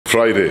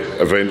Friday,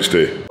 events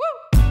day.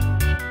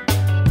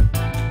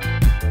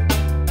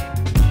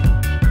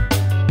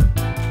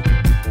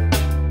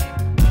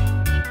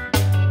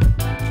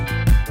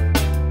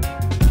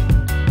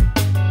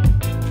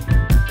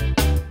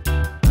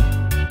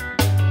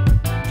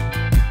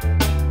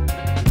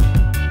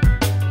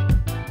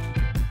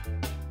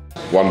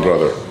 One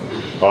brother,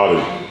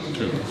 Harry.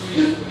 Two.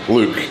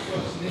 Luke.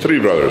 Three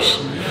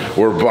brothers.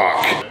 We're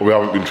back. We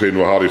haven't been training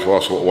with Harry for the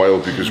last little while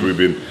because we've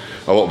been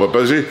a little bit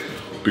busy.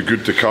 Be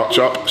good to catch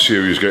up, see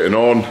how he's getting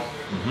on.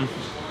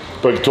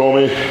 Big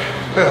Tommy. Hey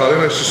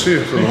Harry, nice to see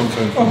you for a long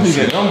time. Oh, you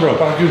getting on, bro?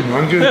 Back good,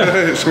 man, good.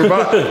 Hey, so we're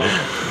back.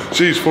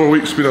 Jeez, 4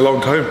 weeks, been a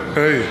long time.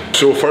 Hey.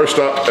 So first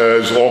up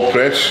is log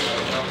press.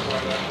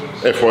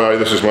 FYI,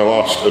 this is my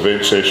last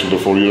event session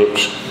before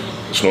Europe's.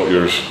 It's not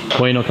yours. Why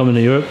are you not coming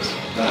to Europe's?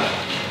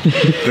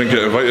 Didn't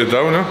get invited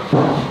down,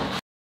 huh?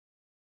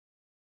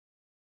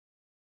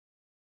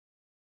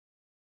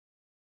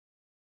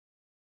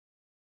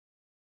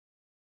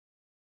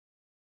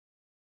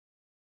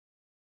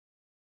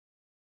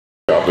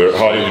 Up there,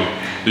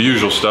 Harry. The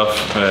usual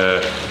stuff,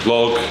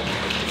 log,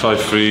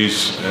 5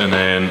 frees, and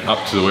then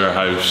up to the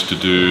warehouse to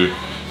do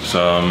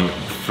some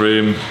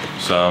frame,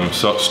 some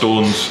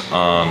stones,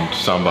 and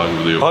sandbag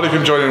review. Harry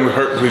can join in with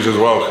Hercules as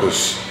well,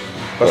 because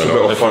that's a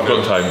bit of If fun. I've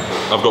got time.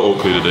 I've got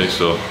Oakley today,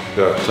 so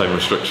Yeah. time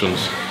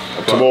restrictions.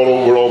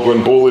 Tomorrow we're all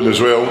going bowling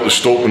as well. The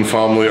Stoltman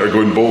family are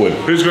going bowling.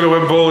 Who's going to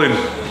win bowling?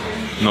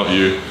 Not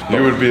you.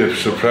 You would be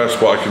surprised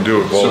what I can do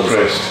with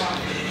bowling.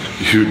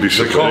 You would be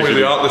They call me surprised.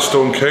 the Atlas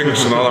Stone King,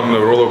 so now I'm the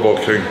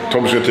rollerball king.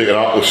 Tom's going to take an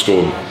Atlas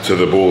stone to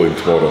the bowling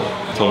tomorrow.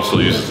 Tom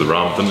still uses the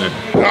ramp, doesn't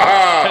he?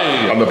 Ah!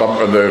 Hey! And the bump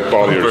and the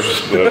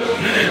barriers. Yeah.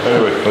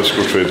 Anyway, let's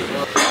go trade.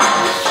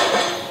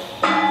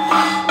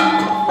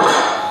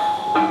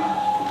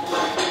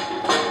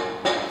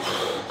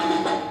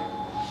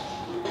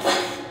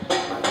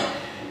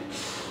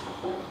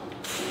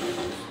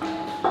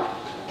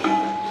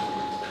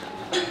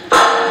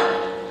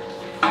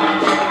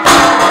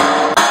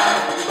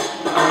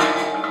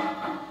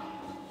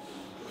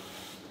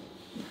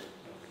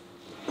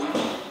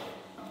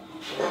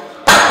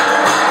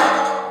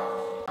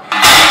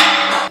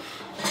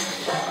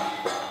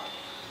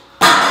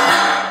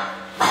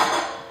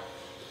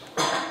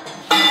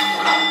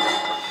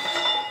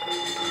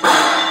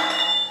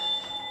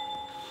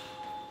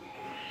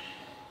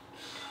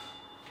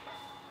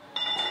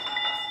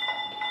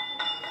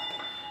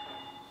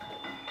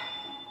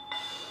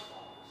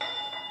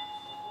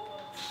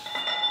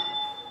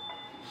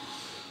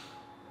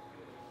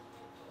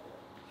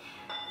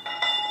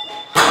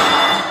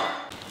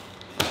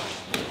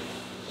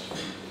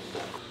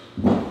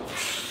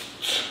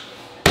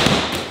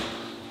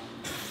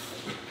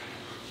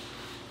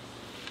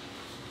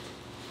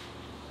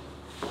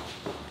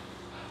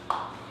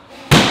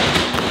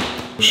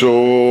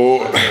 So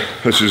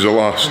this is the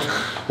last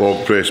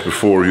log press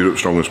before Europe's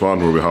Strongest Man,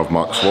 where we have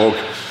max log.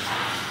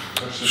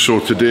 So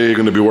today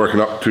going to be working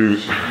up to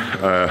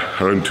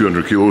around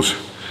 200 kilos.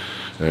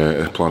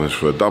 The plan is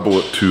for a double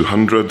at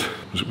 200.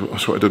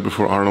 That's what I did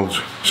before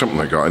Arnold's, something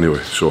like that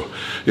anyway. So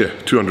yeah,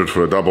 200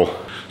 for a double,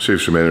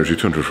 save some energy.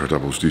 200 for a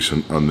double is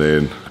decent, and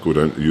then go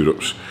down to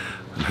Europe's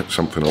and hit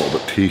something a little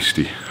bit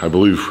tasty. I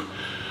believe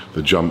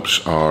the jumps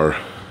are,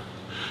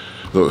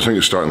 I think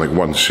it's starting like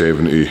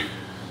 170.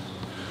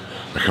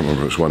 I can't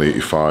remember if it's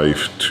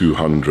 185,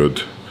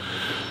 200,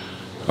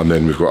 and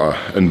then we've got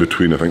a in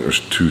between. I think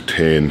there's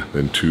 210,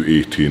 then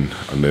 218,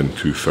 and then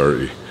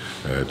 230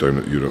 down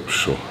at Europe.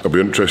 So it'll be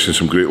interesting.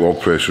 Some great log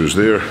pressers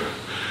there.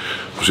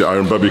 There's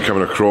Iron Bibby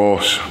coming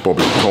across,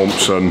 Bobby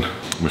Thompson,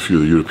 and a few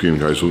of the European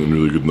guys looking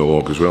really good in the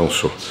log as well.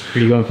 So Are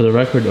you going for the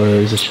record, or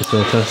is this just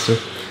a tester?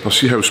 I'll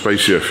see how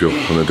spicy I feel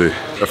on the day.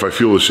 If I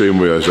feel the same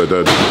way as I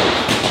did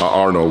at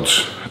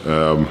Arnold's,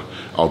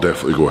 I'll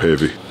definitely go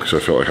heavy, because I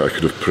felt like I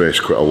could have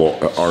pressed quite a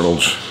lot at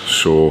Arnold's.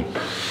 So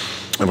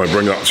if I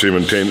bring that same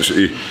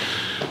intensity,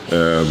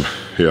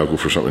 yeah, I'll go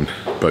for something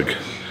big,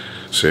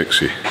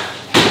 sexy,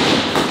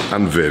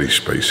 and very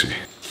spicy.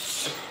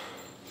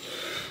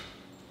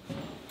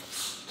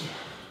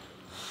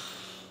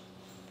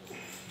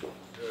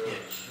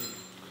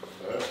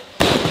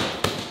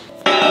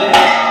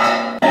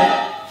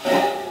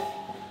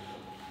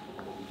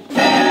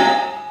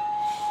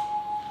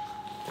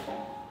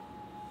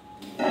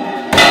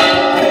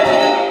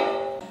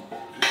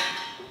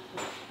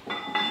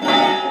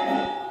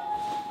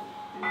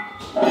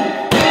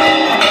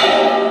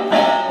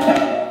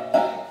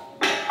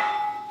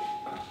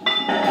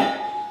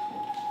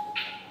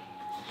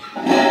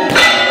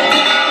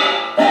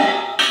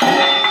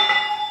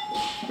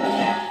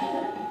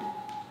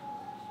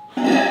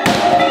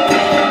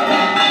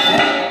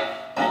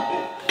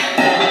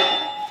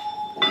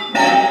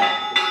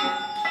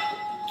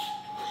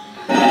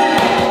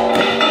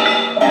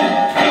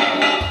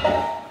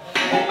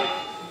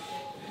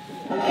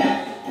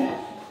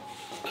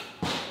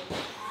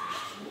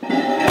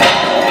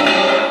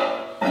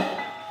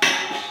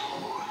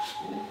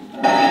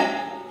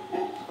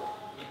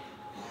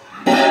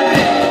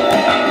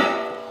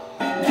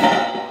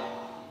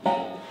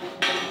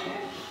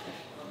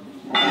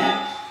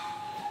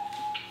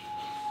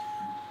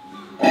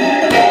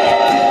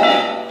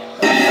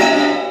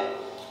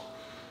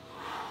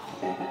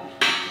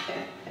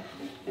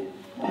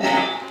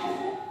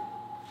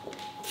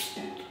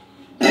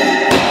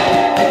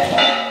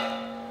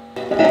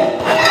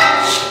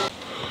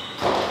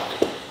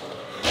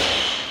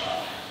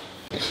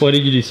 Why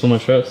did you do so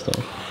much reps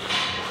though?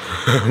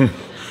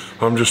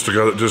 I'm just the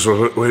guy that does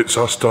the weights.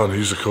 That's Dan,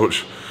 he's the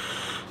coach.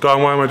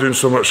 Dan, why am I doing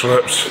so much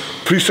reps?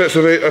 3 sets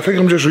of 8. I think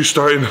I'm just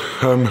restarting.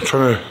 Trying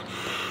to,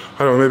 I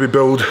don't know, maybe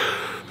build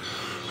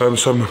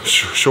some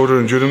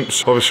shoulder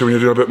endurance. Obviously when you're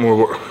doing a bit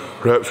more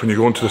reps, when you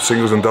go into the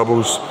singles and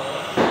doubles,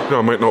 you know,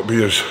 I might not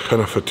be as kind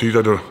of fatigued.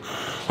 I'm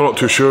not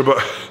too sure, but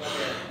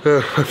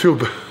yeah, I feel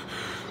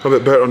a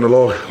bit better on the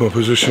log, my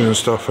position and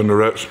stuff and the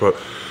reps, but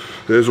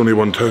it is only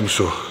 110,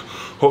 so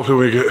hopefully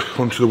when we get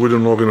onto the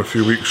wooden log in a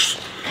few weeks,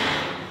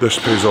 this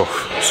pays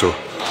off. So,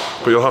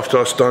 but you'll have to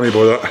ask Danny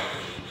about that.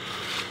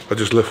 I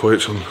just lift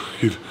weights and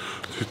he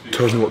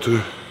tells me what to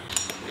do.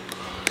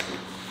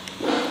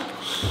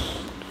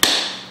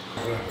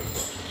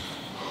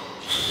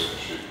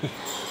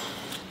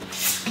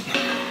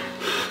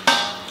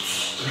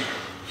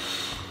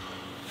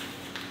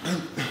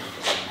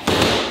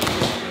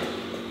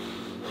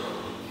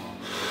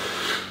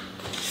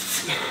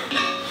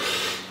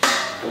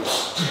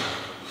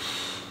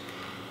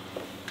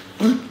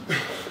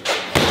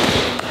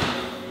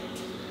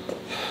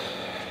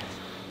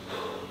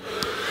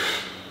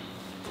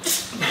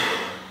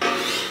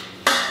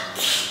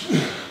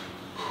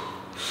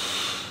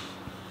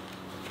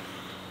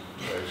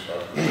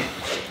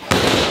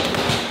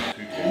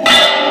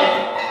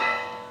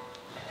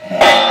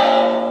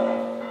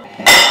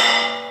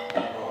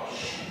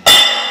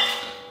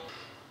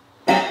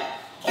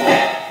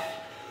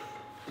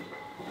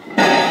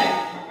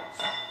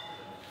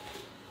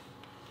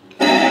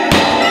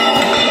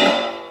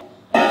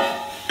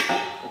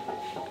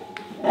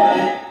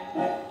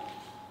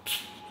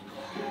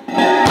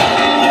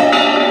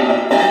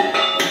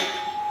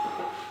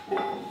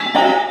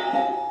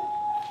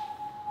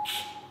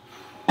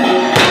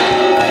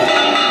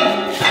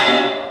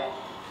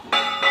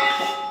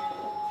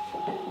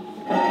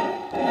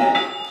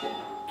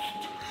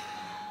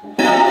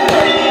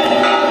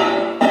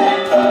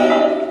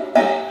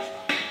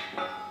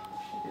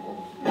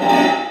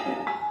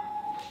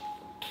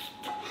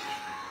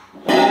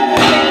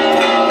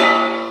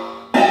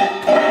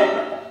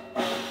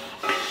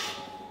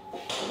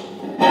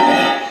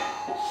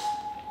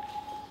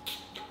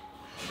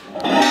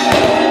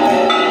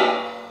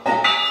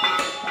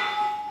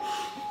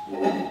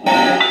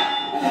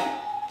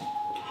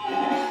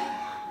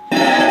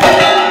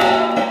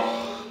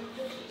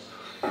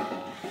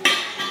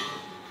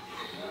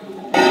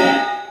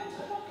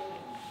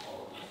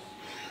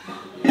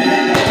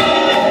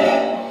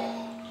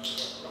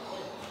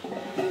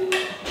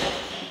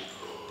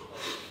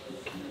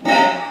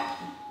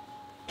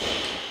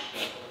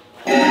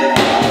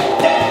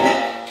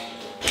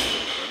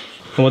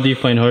 And what do you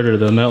find harder,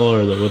 the metal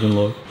or the wooden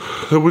log?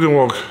 The wooden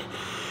log,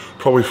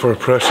 probably for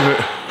pressing it.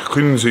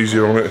 Cleaning's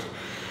easier on it,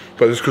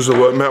 but it's because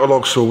the metal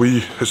log's so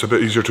wee, it's a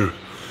bit easier to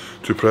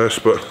press.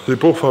 But they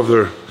both have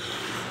their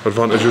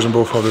advantages and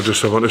both have their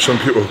disadvantages. Some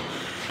people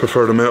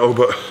prefer the metal,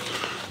 but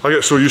I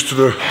get so used to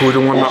the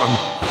wooden one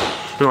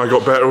that I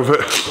got better with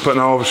it. But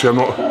now obviously I'm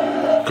not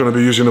going to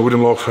be using the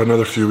wooden log for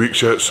another few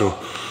weeks yet, so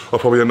I'll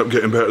probably end up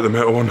getting better at the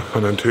metal one,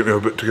 and then take me a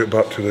bit to get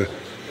back to the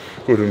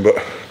wooden. But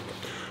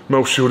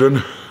mouth shield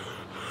in,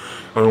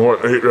 and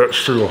what, 8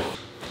 reps to go.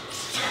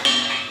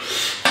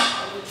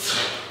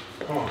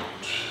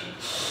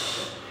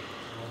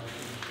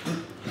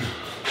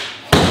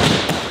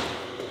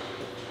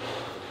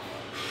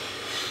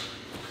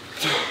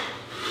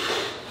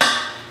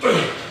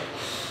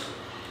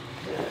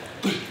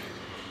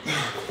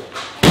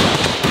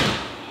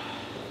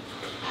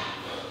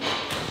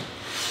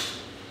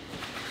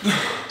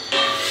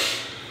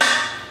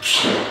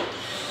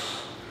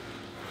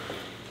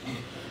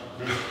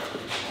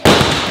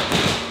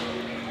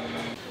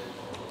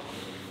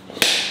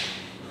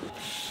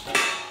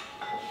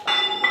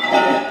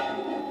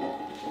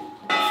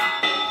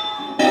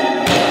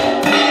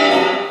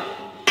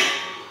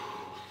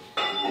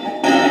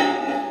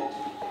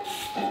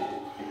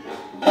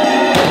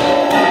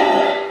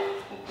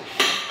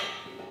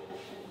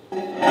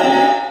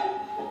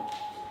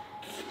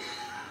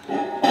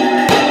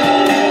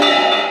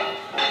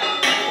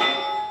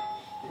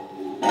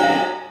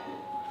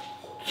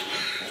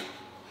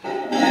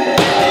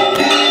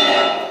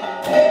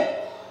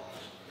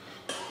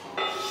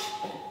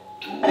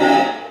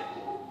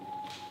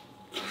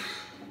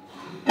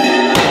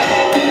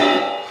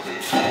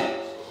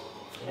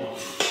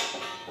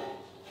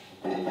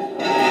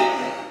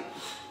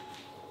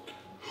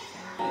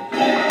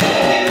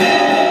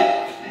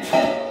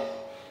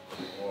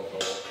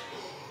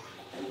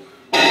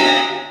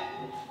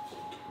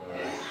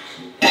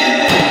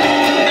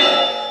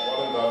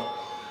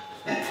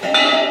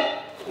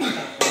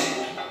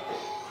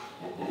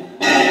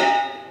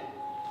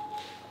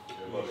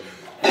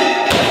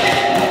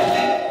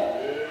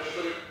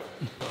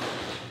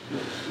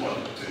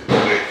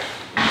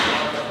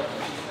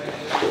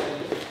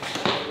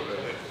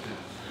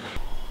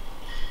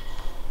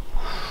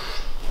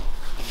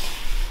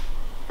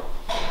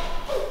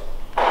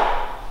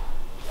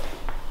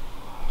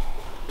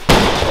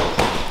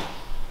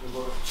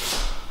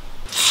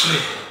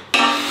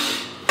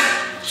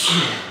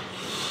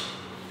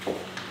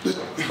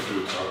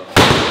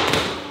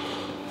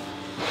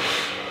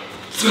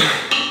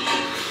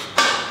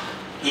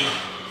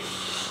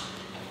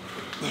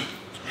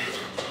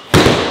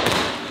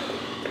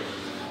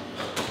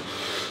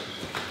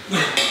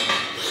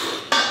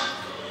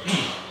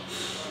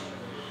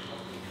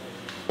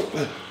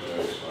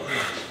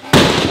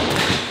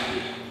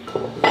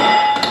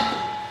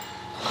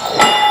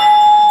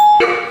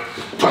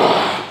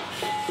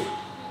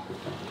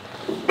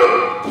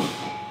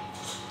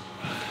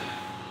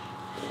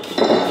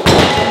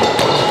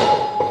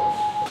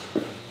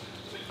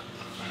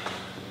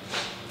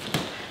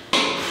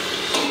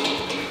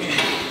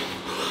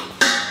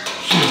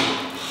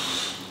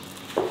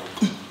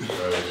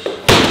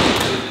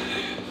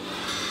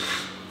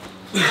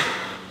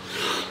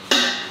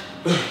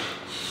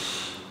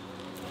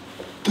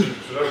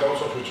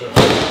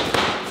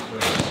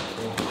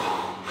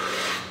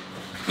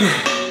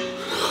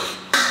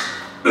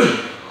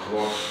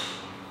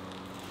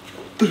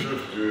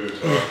 Good.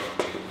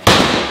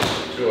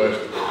 Two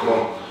left. Come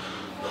on.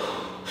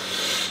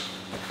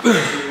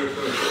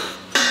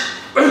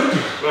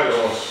 Right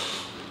on.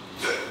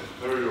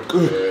 There we go.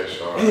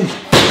 Yes, alright.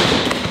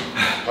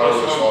 Power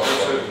this off.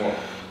 Come on.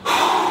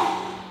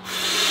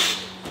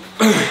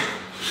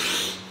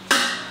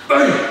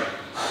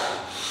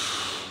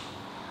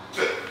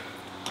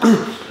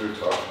 Good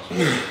tough.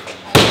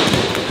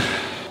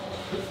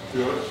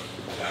 You alright?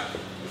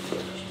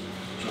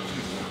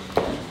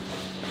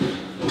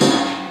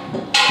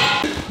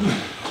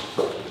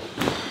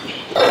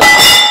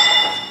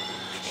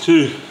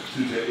 Two.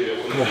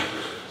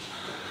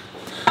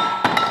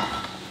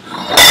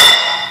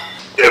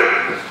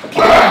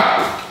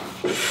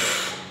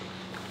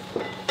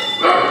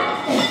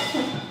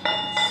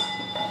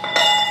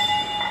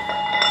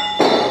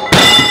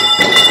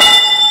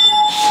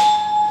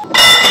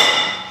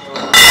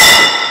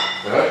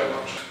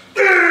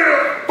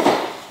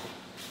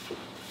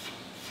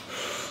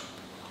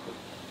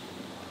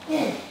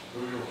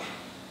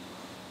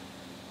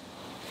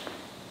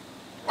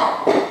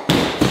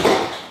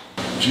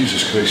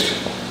 Jesus Christ.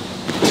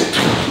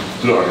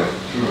 Do that again.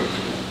 Do it.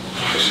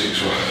 Fuck's sake,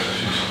 so.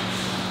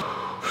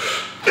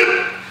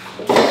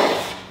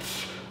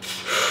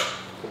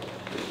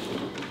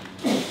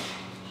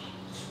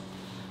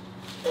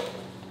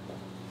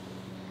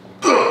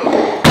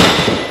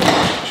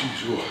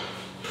 Jeez, oh.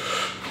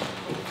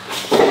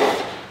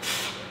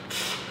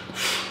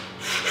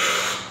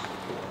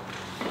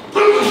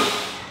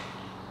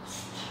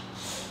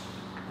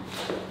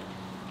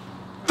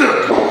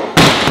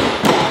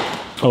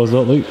 How was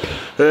that, Luke?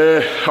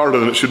 Harder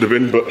than it should have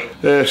been, but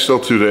still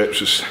 2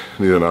 reps is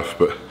near enough,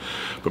 but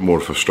more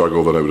of a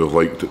struggle than I would have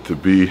liked it to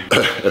be.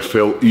 It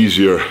felt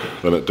easier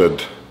than it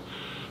did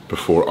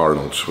before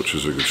Arnold's, which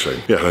is a good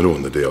sign. Yeah, I know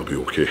on the day I'll be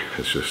okay.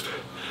 It's just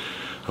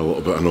a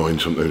little bit annoying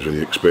sometimes when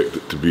you expect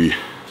it to be,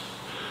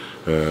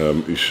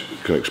 you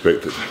can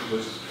expect it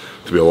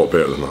to be a lot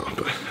better than that,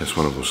 but it's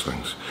one of those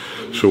things.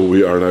 So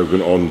we are now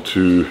going on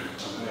to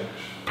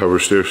power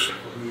stairs,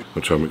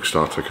 which I'm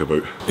ecstatic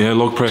about. Yeah,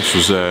 log press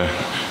was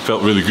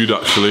felt really good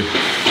actually.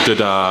 Did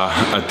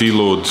a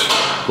deload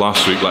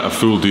last week, like a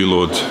full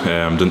deload.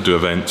 Didn't do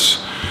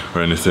events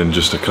or anything,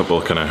 just a couple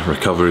of kind of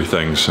recovery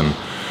things, and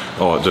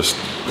it just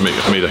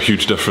made a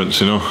huge difference,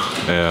 you know.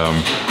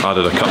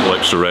 Added a couple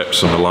extra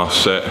reps in the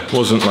last set.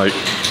 Wasn't like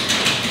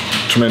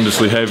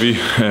tremendously heavy,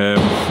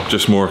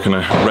 just more kind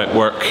of rep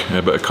work,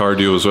 a bit of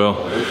cardio as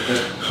well.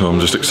 So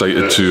I'm just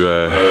excited to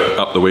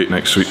up the weight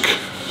next week,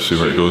 see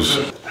where it goes.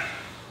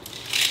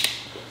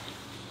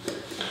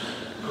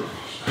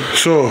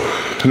 So,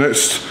 the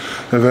next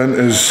event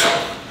is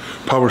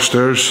power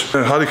stairs.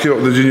 Harry came up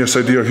with the genius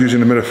idea of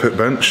using the mirror fit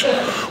bench,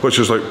 which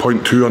is like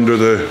 0.2 under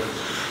the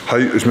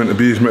height it's meant to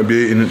be. It's meant to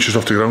be 18 inches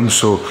off the ground,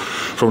 so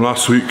from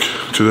last week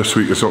to this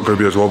week it's not going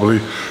to be as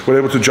wobbly. We're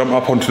able to jump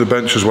up onto the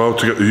bench as well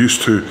to get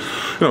used to,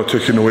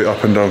 taking the weight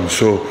up and down.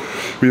 So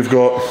we've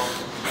got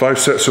 5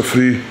 sets of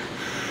 3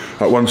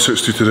 at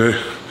 160 today.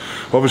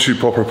 Obviously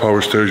proper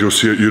power stairs, you'll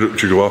see at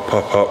Europe, you go up,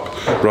 up,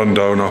 up, run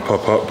down, up,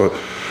 up, up, but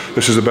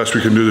this is the best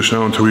we can do this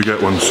now until we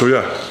get one. So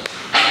yeah,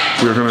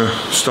 we're going to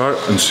start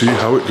and see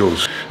how it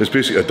goes. It's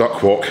basically a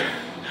duck walk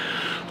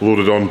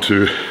loaded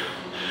onto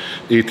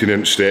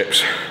 18-inch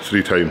steps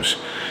 3 times,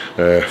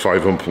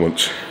 5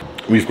 implements.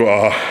 We've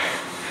got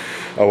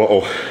a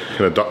little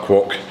kind of duck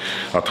walk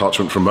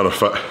attachment from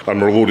Minifit,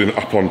 and we're loading it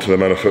up onto the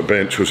Minifit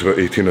bench, which is about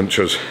 18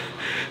 inches.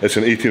 It's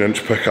an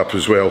 18-inch pickup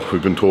as well,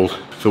 we've been told.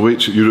 The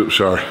weights at Europe's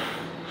are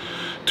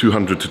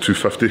 200 to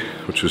 250,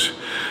 which is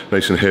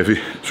nice and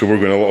heavy. So we're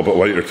going a little bit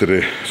lighter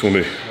today. It's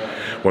only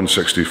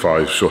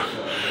 165, so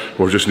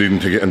we're just needing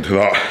to get into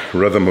that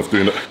rhythm of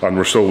doing it, and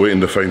we're still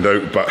waiting to find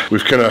out, but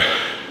we've kind of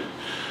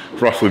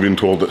roughly been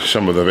told that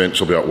some of the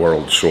events will be at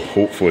Worlds, so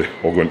hopefully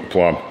all going to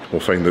plan.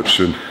 We'll find out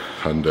soon,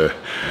 and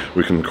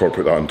we can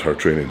incorporate that into our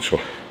training.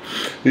 So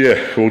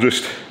yeah, we'll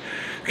just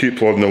keep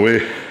plodding away.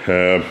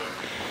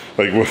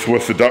 Like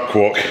with the duck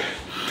walk,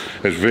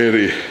 it's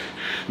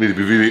you need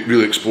to be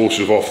really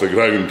explosive off the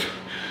ground,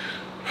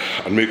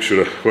 and make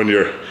sure that when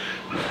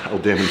I'll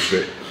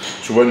demonstrate.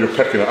 So when you're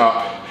picking it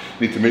up,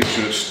 you need to make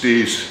sure it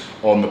stays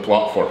on the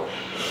platform.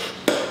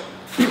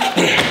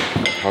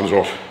 Hands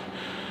off.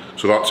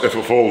 So that's, if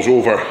it falls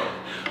over,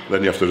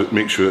 then you have to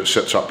make sure it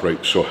sits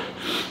upright. So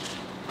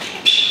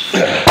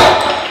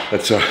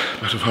it's a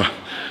bit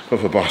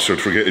of a bastard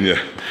for getting you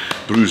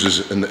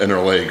bruises in the inner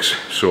legs.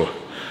 So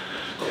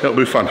it'll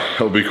be fun.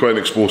 It'll be quite an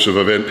explosive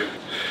event.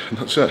 And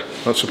that's it.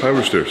 That's the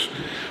power stairs.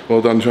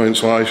 Well done,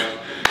 Giants Live.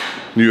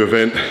 New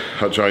event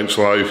at Giants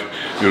Live,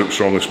 Europe's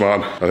Strongest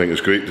Man. I think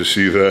it's great to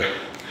see the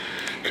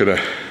kind of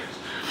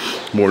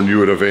more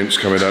newer events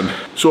coming in.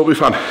 So it'll be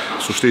fun.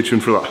 So stay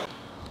tuned for that.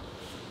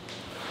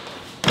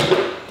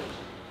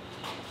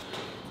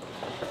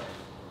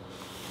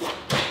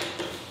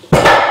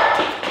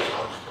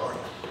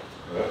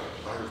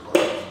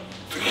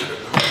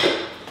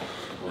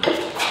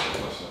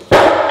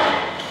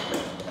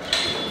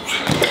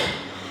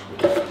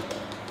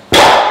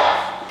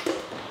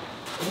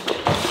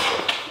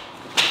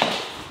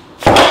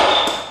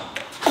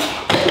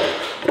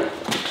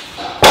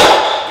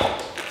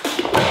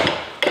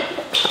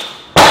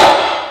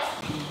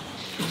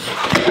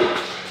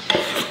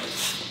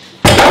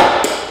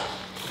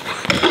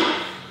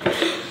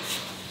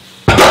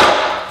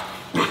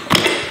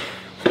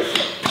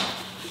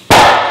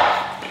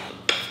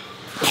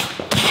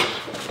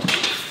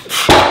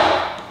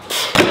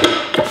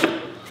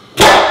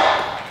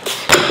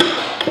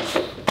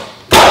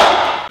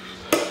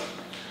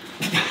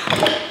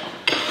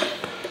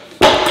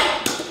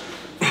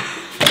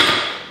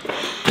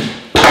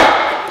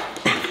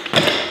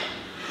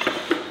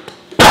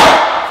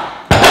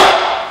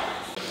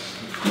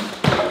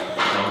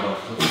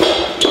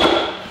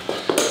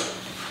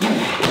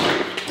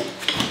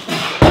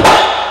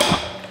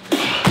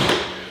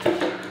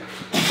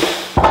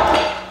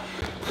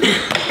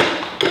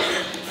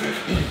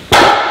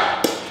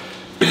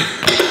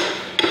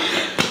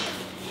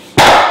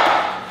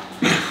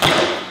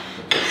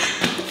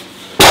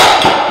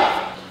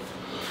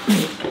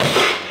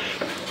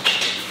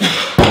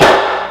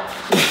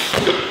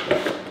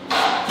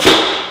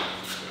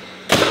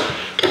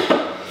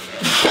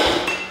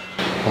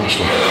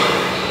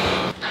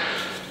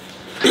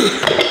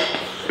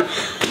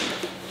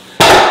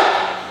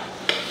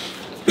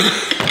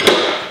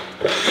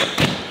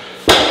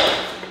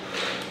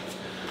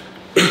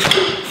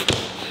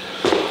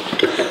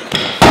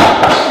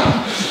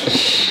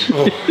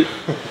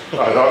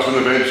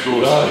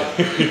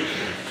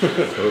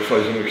 About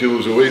 500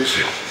 kilos of weights.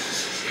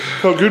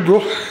 Felt good, bro.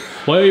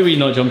 Why are we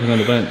not jumping on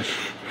the bench?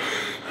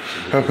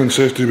 Health and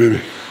safety,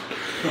 baby.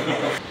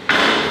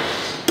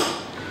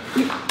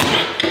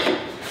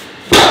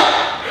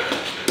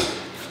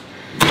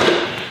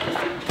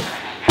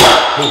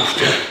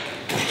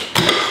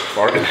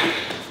 Farting.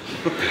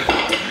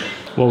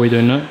 What are we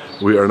doing now?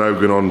 We are now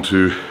going on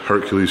to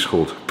Hercules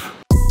hold.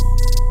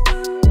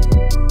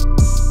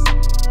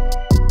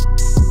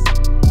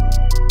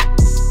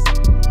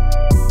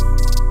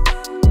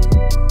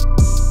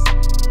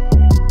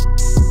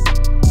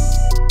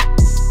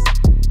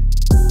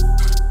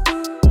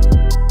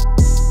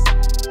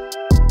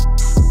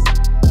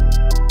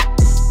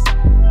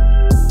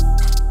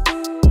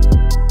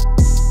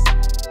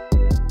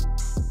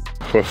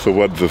 With the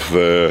width of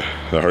the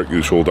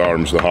Hercules hold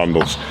arms, the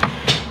handles,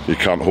 you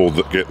can't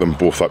get them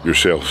both up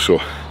yourself, so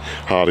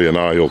Harry and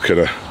I will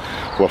kind of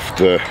lift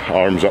the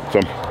arms up to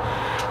them,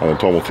 and then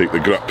Tom will take the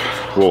grip,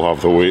 we'll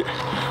have the weight,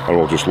 and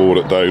we'll just lower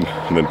it down,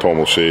 and then Tom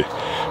will say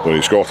when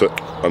he's got it,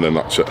 and then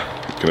that's it.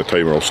 Kind of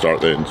timer will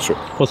start then. So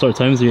What sort of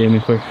times are you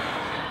aiming for?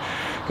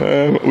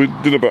 we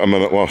did about a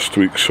minute last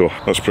week, so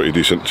that's pretty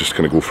decent, just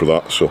kind of go for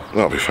that, so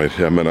that'll be fine.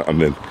 Yeah, a minute,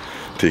 and then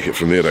take it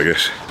from there, I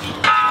guess.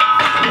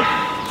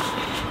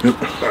 Yep.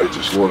 I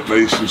just lower it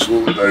nice and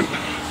slowly down.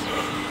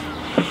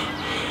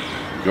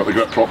 You got the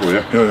grip properly,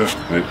 yeah? Yeah,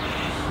 yeah. Right.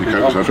 You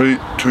count in. 3,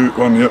 2,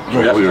 1, yep.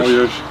 Right, all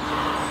yours.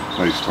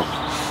 Nice, Tom.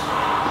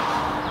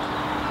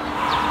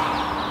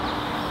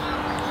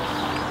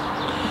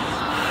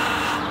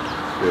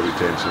 Every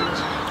 10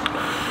 seconds.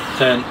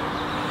 10.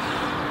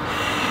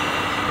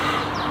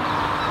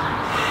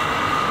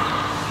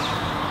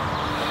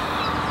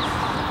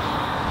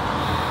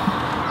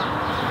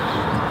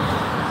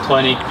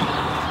 20.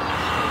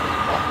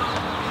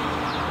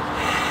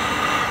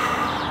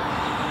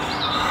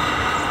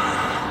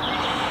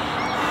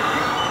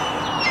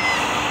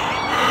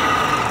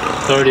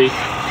 30.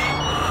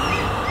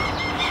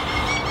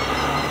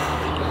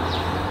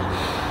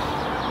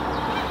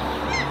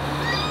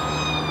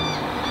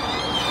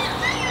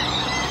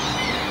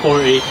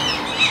 40.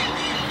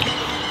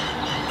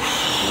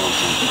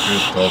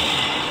 Good stuff.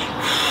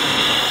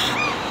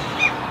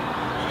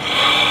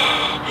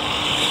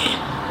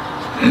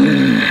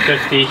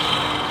 50.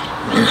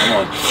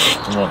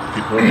 Come on,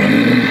 keep working.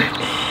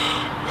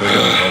 Please,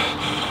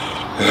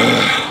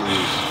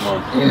 come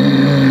on.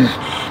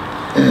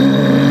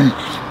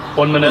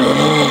 1 minute.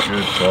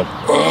 Good job.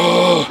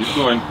 Keep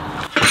going.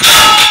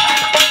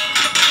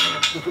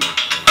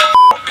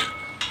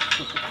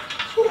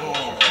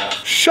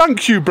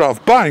 Shank you,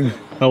 bruv, bang!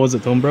 How was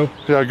it, Tom, bro?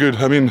 Yeah, good.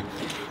 I mean, I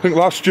think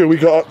last year we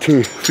got up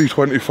to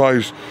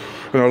 325s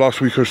in our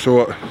last week or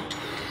so at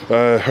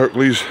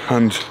Hercules,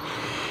 and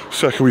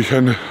second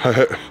weekend I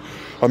hit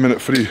a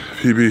minute 3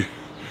 PB.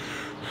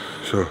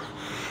 So,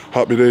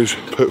 happy days,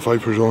 put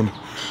Vipers on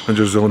and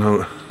just zone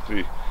out.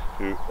 3,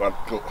 2, 1,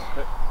 go.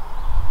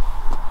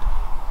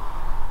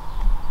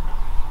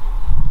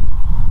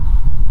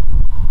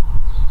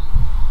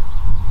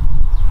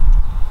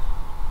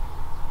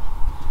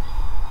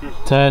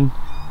 10.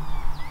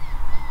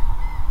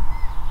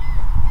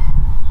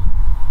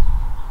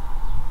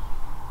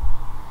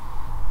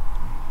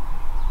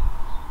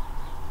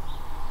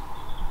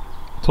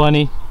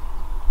 20.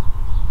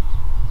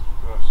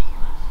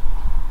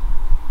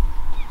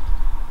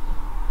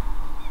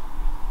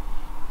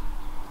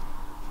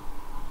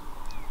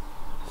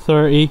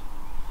 30.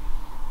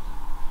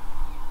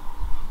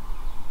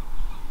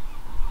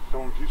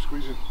 Come on, keep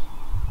squeezing.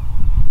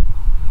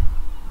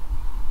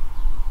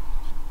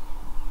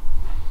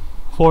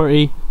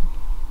 40.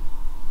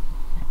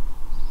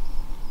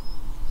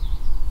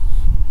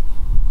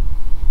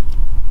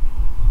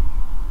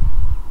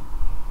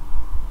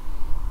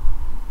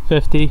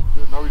 50. Good,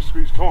 now we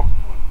squeeze, come on.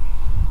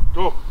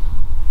 Go.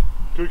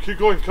 Good, keep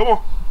going, come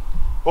on.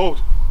 Hold.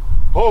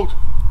 Hold.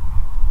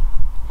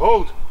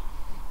 Hold.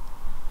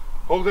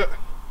 Hold it.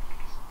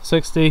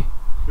 60.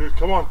 Good,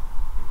 come on.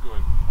 Keep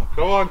going.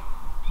 Come on.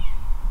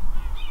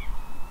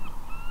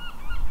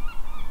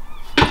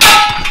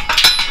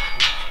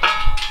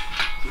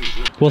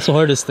 What's the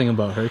hardest thing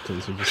about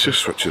Hercules? It's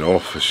just switching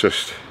off. It's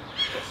just,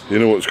 you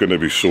know it's going to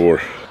be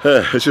sore.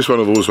 It's just one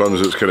of those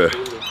ones that's kind of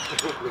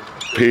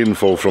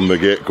painful from the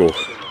get-go.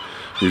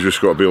 You've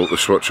just got to be able to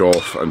switch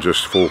off and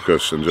just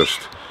focus and just,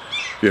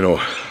 you know,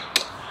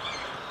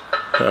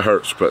 it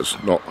hurts, but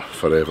it's not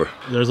forever.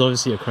 There's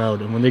obviously a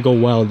crowd, and when they go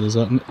wild, does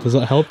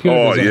that help you?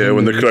 Oh yeah,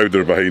 when the crowd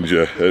are behind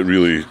you, it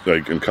really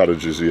like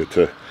encourages you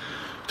to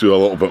do a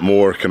little bit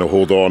more, kind of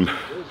hold on,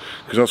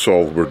 because that's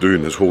all we're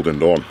doing is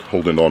holding on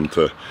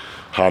to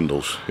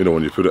handles. You know,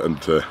 when you put it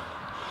into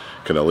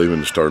kind of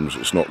layman's terms,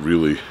 it's not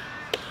really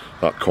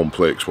that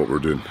complex what we're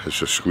doing. It's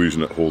just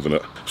squeezing it, holding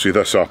it. See,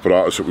 this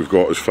apparatus that we've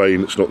got is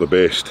fine. It's not the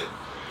best.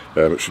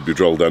 It should be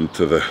drilled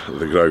into the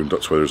ground.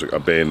 That's why there's like a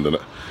bend and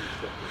it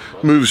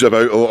moves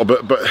about a little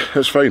bit, but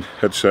it's fine.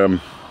 It's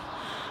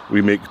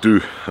we make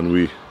do and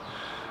we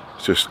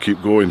just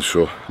keep going.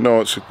 So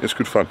no, it's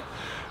good fun.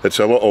 It's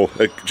a little,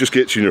 it just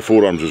gets you in your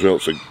forearms as well.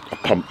 It's like a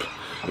pump.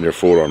 and your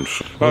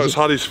forearms. That was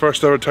Harry's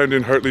first ever time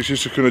doing Hurleys. He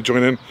used to kind of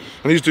join in,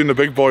 and he's doing the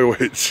big boy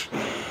weights.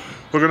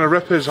 We're going to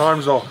rip his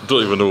arms off.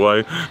 Don't even know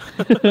why.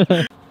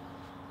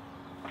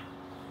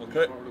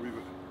 Okay.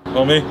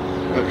 On me.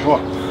 Right, come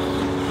on.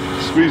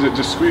 Squeeze it,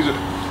 just squeeze it.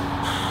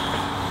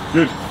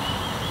 Good.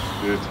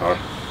 Good, Harry.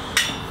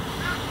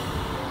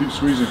 Keep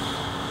squeezing.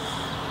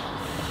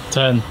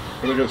 10.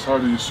 When it gets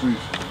harder, you squeeze.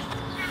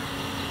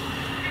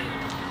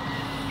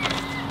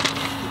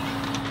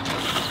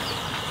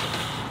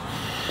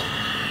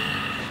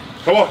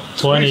 Come on.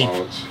 20.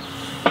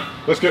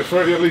 Let's get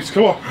 30 at least.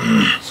 Come on.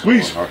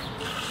 Squeeze. Come on,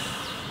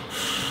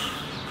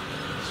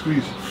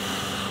 Squeeze.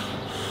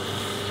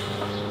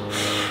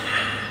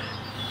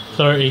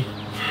 30.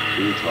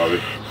 Good,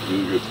 Harry.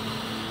 Really good.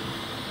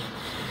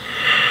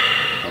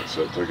 That's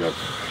it, again.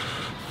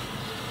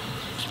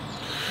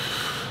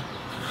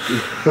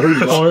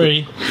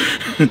 40.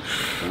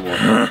 Come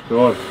on. Come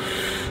on.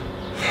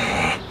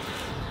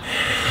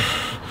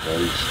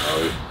 Nice,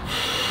 Harry.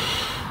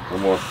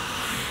 Come on.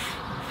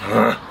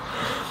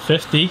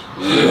 50.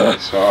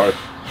 Yes, Harry.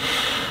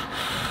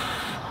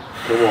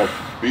 Come on.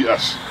 Beat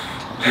us.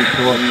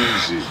 Come on.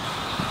 Easy.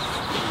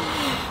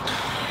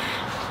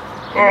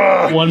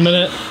 1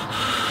 minute.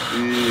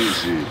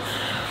 Easy.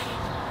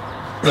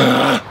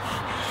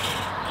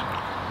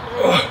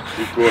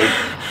 Keep going.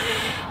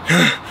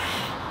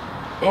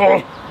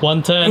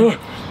 110.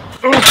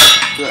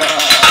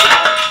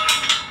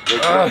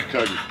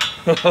 King.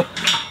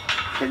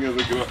 King of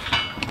the group.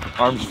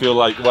 Arms feel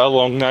like well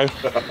long now.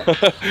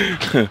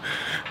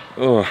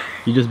 Oh,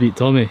 You just beat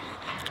Tommy.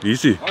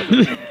 easy.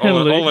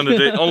 all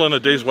in a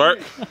day's work.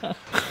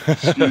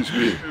 Excuse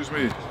me. Excuse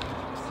me.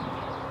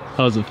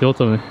 How does it feel,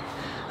 Tommy?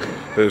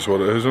 It is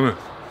what it is, isn't it?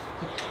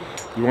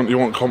 You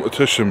want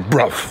competition,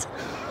 bruv.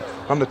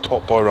 I'm the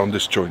top boy around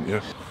this joint,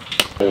 yeah?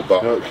 Hold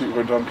that. Yeah, keep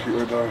going down, keep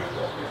going down.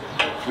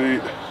 3,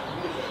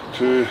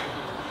 2,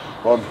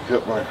 1,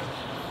 hit mine.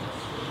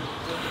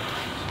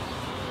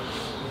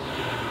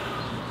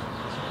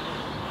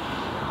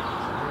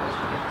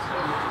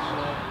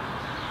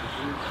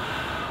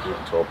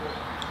 Good top.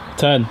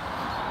 10.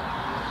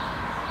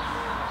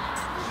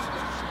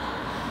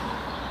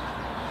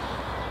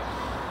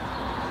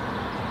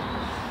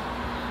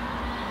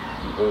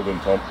 Keep building,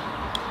 Tom.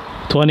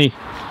 20.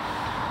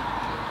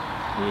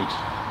 Good.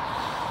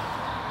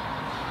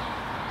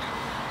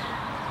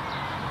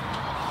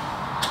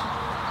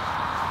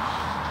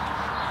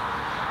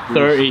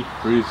 Breathe. 30.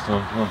 Breathe,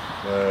 Tom. Come on.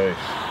 Nice.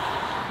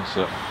 That's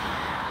it.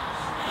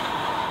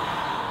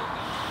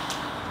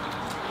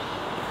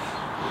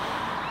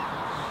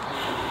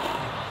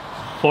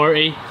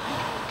 40.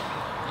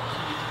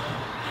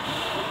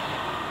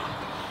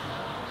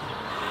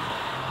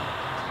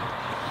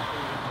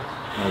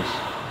 Nice.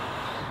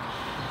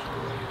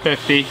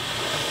 50.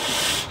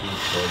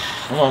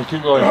 Come on,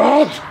 keep going.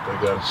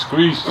 Again.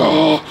 Squeeze. Come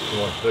on,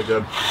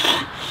 again.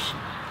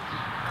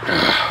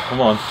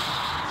 Come on.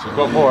 You've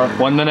got more.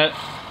 1 minute.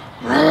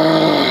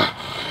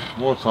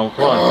 More, Tom.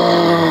 Come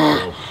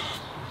on.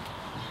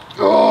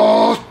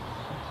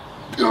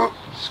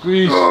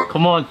 Squeeze.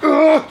 Come on.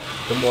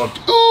 Come on.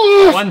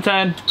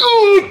 110.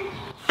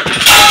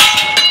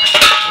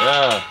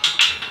 Yeah.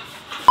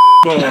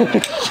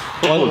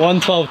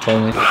 112,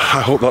 Tommy.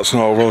 I hope that's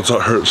not all roads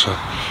that hurts.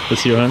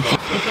 Let's see your hand.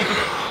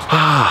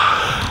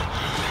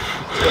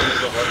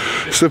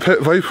 It's the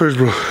pit vipers,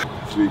 bro.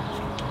 3,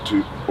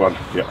 2, 1.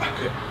 Yeah.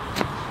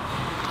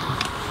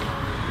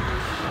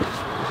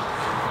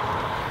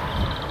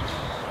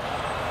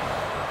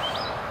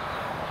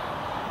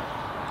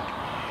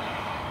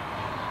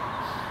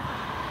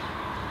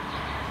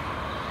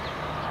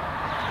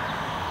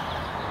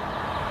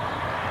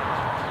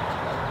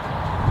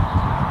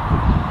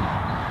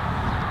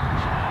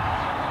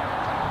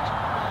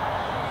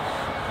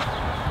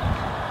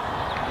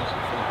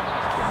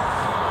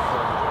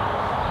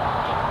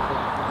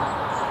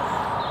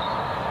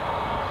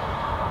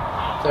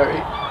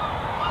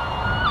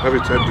 Every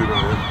 10 do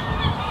that, yeah.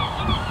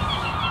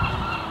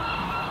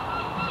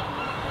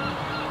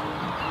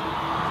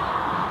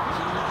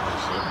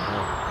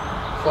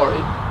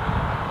 Forty.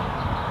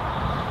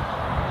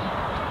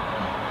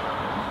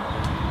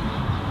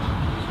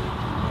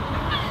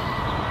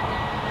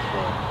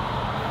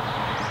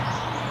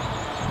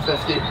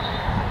 50.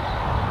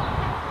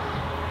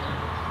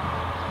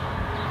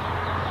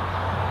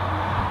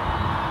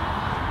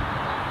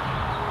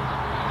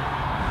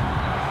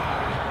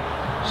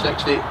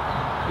 60.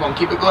 Come on,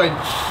 keep it going.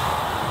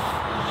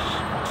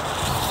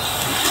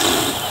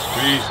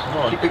 Squeeze. Come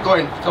on. Keep it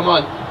going. Come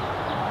on.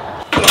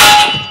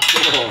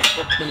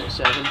 Minute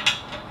 7.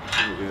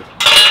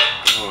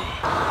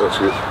 That's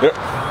good. Yep.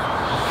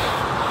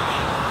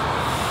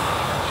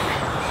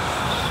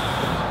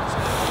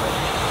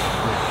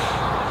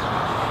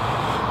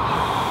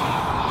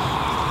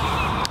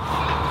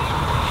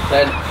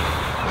 Then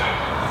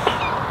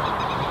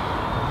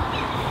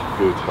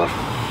Good, huh?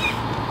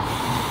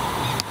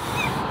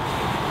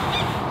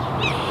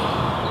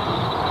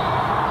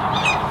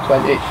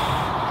 20.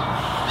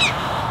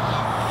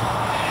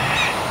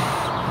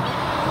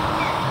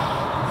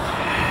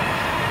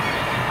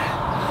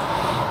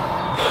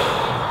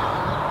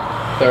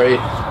 30.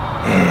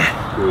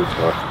 Good,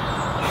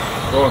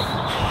 Go on.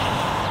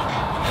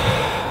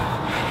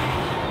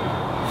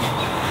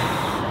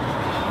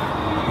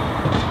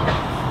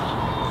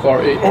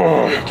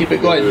 40. Keep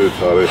it going. Good,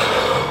 Harry.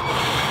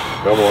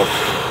 Come on.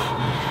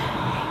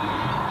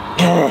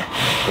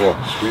 Come on,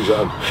 squeeze it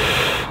in.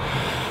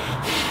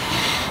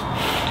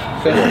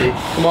 50.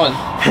 Come on.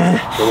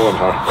 Come on,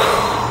 Harry.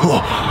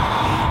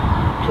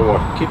 Come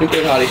on. Keep it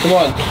going, Harry. Come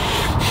on.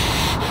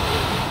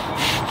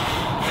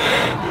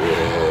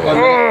 1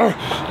 minute.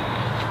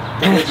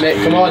 Good, mate.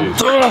 Come on.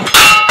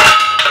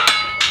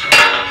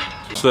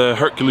 It's the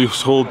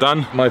Hercules hold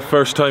done. My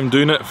first time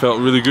doing it, felt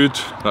really good.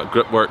 That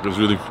grip work was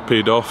really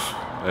paid off.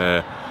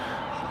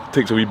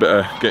 Takes a wee bit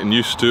of getting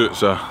used to.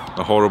 It's a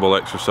horrible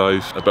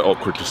exercise. A bit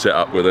awkward to set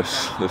up with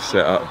this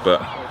setup,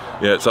 but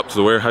yeah, it's up to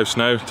the warehouse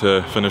now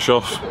to finish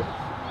off.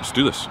 Let's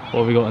do this. What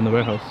have we got in the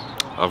warehouse?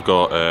 I've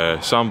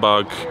got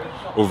sandbag,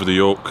 over the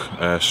yoke,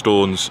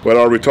 stones. Where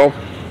are we, Tom?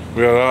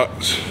 We are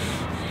at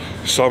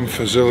some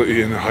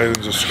facility in the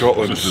Highlands of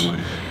Scotland.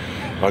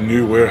 A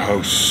new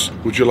warehouse.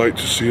 Would you like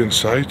to see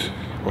inside?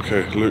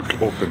 Okay, look,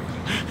 open.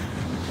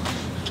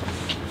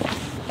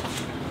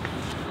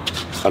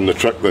 And the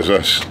trick is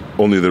this,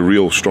 only the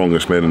real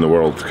strongest men in the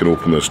world can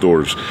open this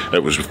doors.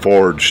 It was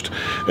forged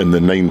in the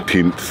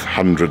 19th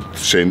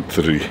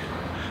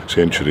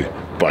century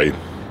by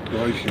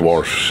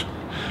dwarfs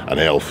and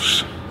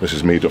elves. This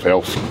is made of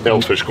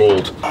elfish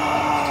gold.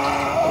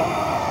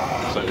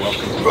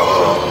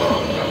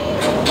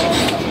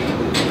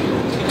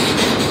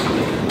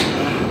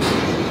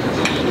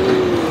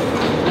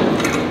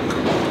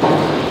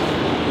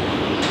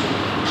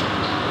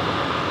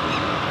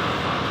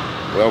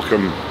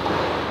 Welcome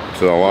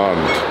to the land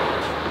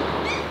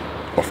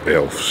of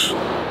elves.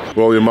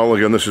 William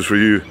Mulligan, this is for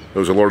you. There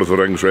was a Lord of the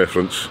Rings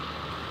reference.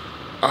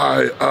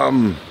 I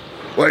am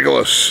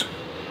Legolas.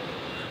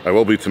 I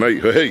will be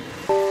tonight. Hey, hey.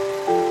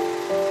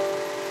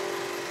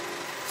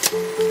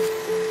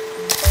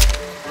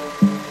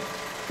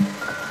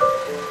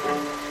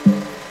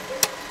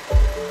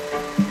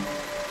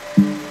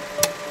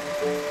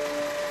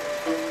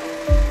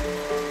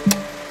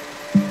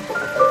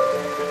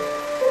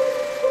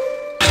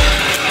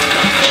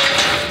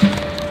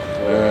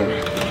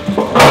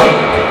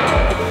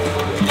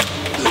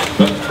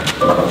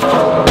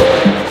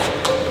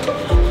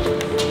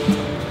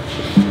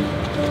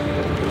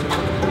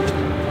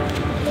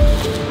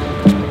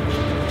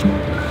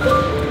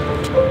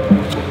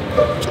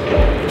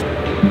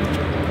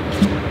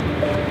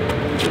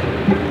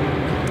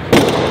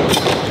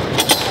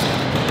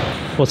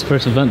 What's the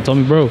first event? Tell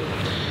me, bro.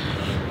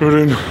 We're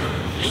doing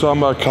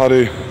sandbag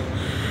carry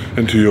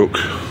into yoke.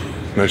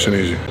 Nice and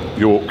easy.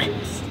 Yoke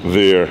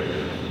there.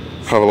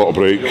 Have a little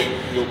break.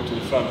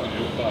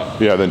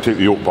 Yeah, then take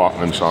the yoke back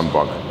and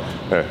sandbag.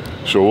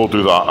 So we'll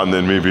do that and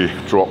then maybe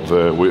drop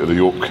the weight of the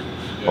yoke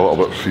a little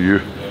bit for you.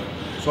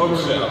 Set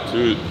up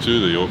two of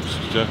the yokes,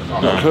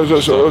 yeah.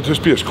 It'll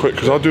just be as quick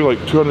because I'll do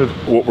like 200.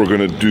 What we're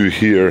going to do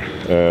here,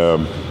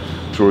 so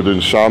we're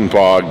doing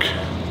sandbag,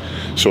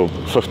 so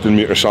 15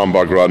 metre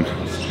sandbag run.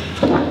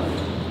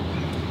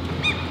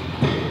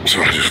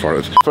 Sorry, I just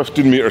farted.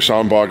 15 metre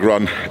sandbag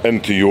run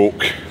into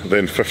yoke,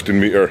 then 15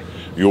 metre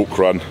yoke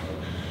run,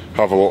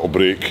 have a little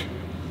break,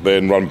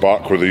 then run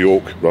back with the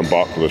yoke, run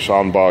back with the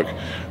sandbag,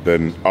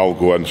 then I'll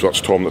go in. So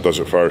that's Tom that does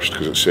it first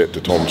because it's set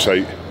to Tom's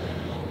site.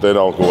 Then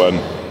I'll go in,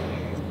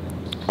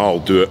 I'll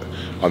do it,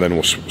 and then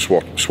we'll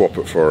swap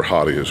it for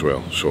Harry as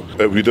well. So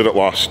we did it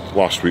last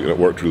week and it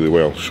worked really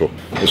well. So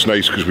it's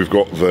nice because we've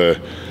got the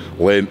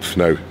length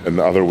now. In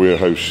the other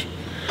warehouse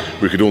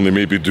we could only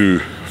maybe do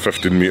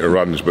 15 metre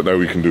runs, but now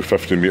we can do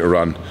 15 metre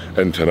run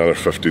into another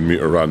 15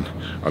 metre run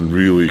and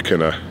really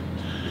kind of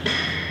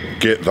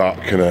get that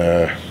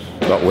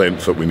that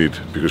length that we need,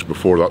 because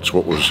before that's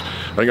what was,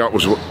 I think that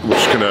was what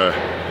was kind of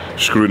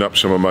screwing up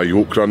some of my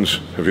yoke runs.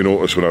 If you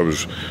notice, when I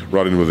was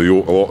running with the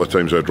yoke, a lot of the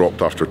times I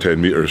dropped after 10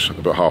 metres,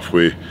 about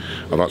halfway,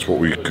 and that's what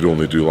we could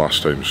only do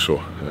last time.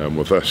 So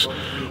with this,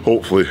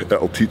 hopefully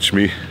it'll teach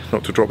me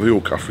not to drop the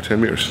yoke after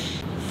 10 metres.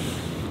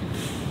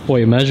 What are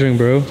you measuring,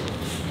 bro?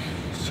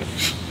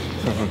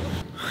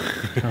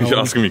 You're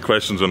asking me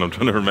questions when I'm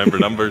trying to remember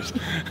numbers.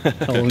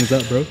 How long is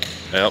that, bro?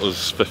 That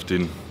was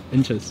 15.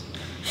 Inches.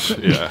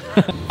 Yeah.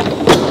 3,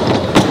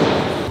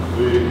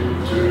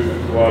 2,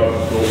 1,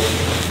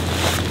 go.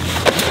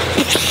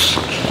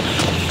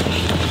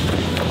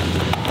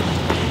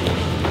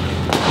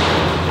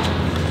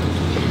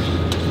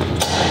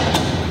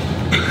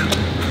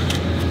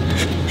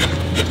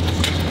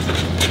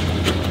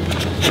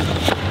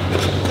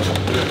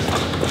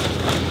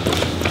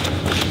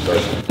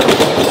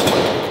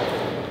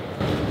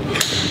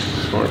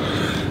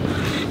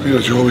 Be a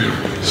jolly.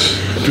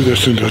 Do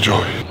this into a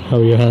jolly. How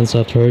are your hands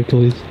after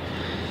Hercules?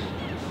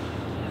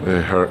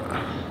 They hurt.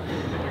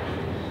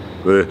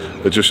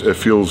 It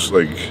feels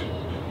like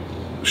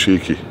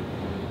shaky.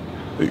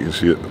 You can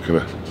see it kind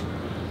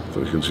of.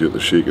 You can see it, they're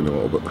shaking a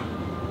little bit.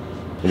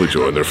 Only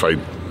joking, they're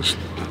fine.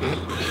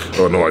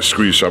 Oh no, I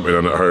squeezed something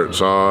and it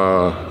hurts.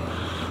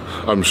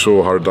 I'm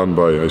so hard done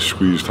by. I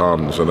squeezed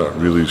hands and it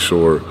really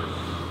sore.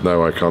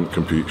 Now I can't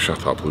compete.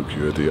 Shut up, Luke,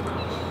 you idiot.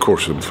 Of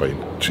course I'm fine.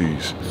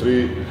 Jeez.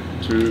 3,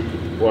 2,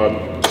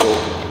 1, go.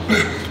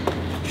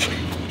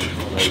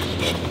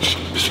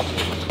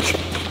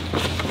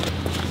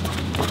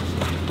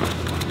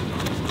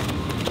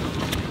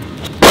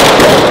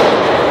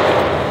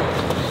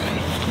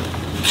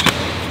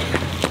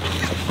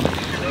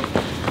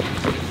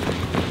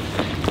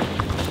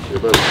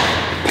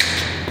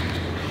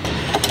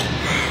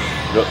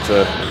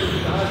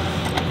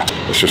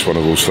 It's just one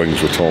of those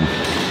things with Tom.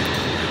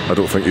 I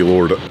don't think he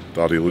lowered it.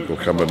 Daddy Luke will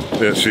come in.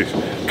 Yeah, see,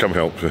 come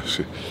help.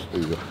 See,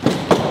 there you go.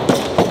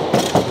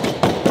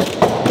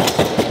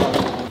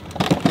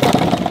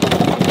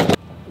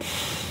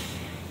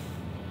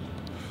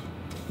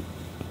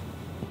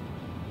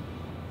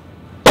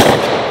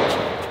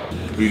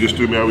 Will you just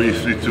do me a wee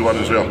 3, 2, 1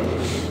 as well?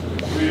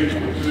 3, 2,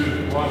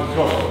 1,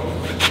 go.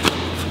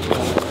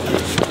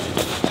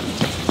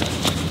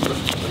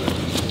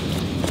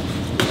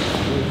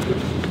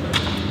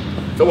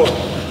 Come on.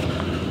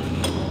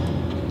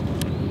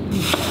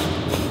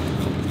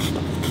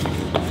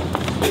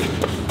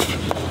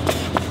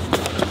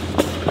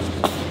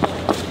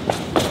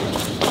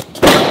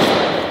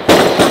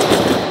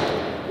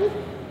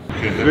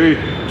 Okay,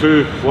 3,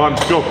 2, 1,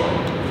 go.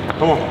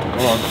 Come on.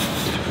 Come on.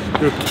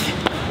 Good.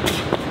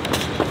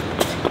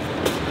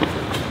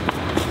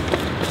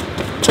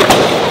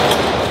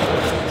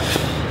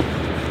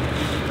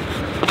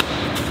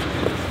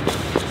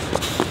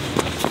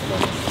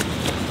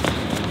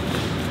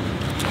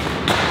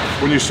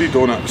 When you see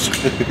donuts.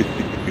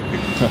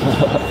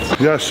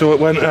 Yeah, so it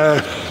went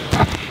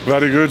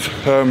very good.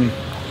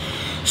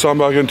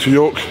 Sandbag into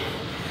yoke.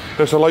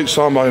 It's a light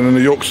sandbag and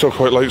the yoke's still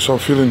quite light, so I'm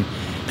feeling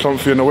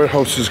comfy, and the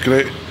warehouse is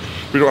great.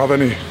 We don't have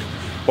any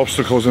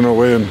obstacles in our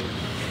way and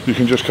you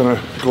can just kind of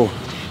go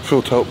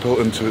full tilt built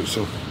into it.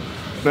 So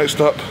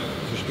next up,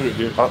 just put it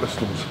here, Atlas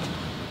stones.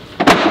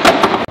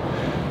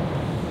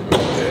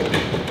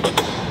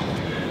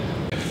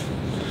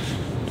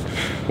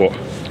 What?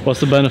 What's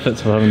the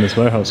benefits of having this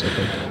warehouse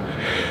open?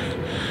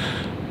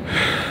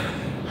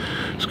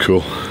 It's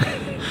cool.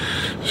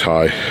 It's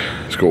high.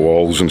 It's got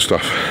walls and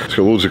stuff. It's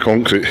got loads of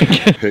concrete.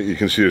 You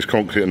can see there's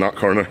concrete in that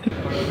corner. 3,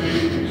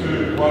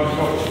 2, 1,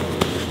 go.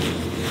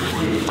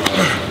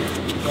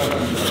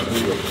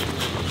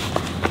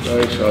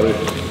 Nice, Harry.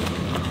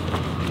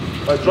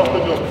 Drop the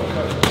gun.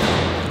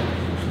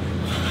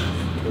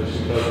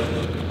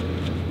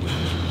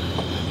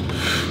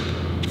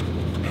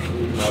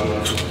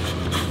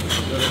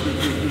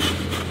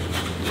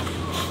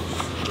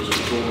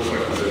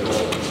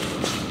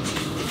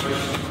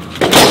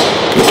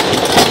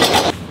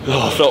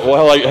 Oh, I felt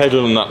well lightheaded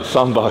on that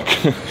sandbag.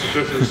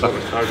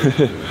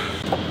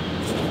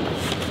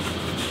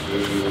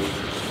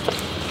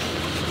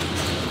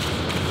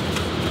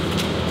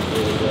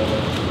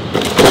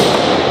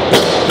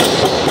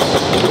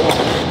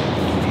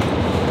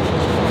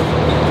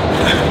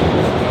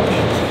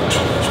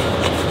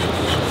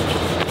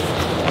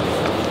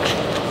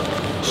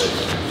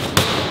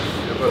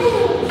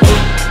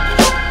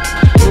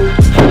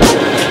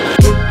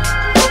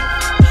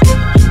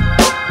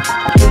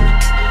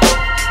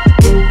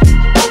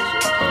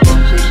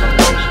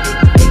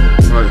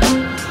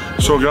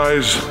 So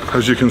guys,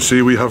 as you can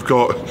see, we have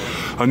got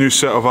a new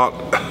set of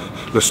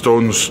Atlas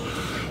stones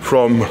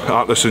from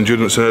Atlas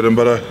Endurance in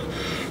Edinburgh.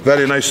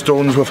 Very nice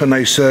stones with a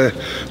nice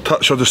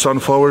touch of the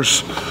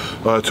sunflowers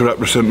to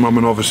represent Mum,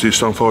 and obviously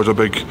sunflowers are a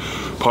big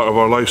part of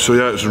our life. So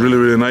yeah, it's really,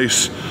 really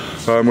nice.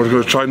 We're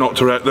going to try not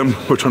to wreck them.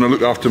 We're trying to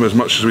look after them as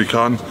much as we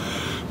can.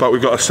 But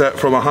we've got a set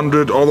from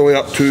 100 all the way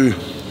up to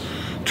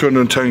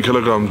 210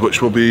 kilograms,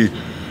 which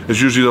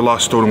is usually the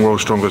last stone in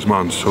World's Strongest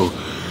Man. So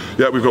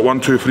yeah, we've got 1,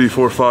 2, 3,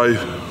 4,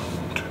 5,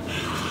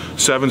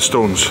 7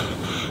 stones.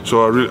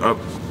 So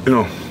you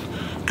know,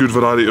 good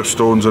variety of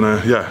stones, and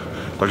yeah,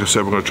 like I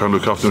said, we're going to try and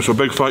look after them. So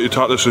big thank you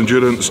to Atlas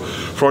Endurance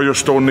for all your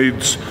stone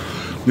needs.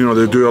 You know,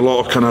 they do a lot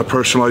of kind of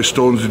personalised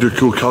stones, they do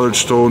cool coloured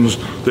stones,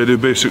 they do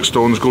basic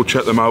stones. Go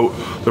check them out.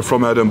 They're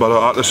from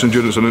Edinburgh. Atlas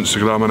Endurance on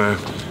Instagram, and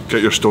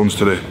get your stones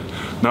today.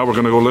 Now we're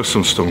going to go lift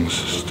some stones.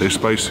 Stay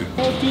spicy.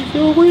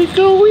 We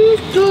go.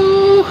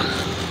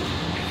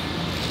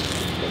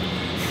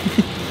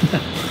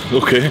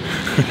 Okay.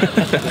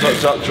 That's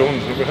Zach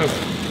Jones, remember him?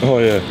 Oh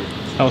yeah.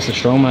 How's the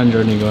strongman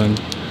journey going?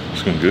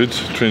 It's going good.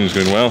 Training's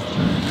going well.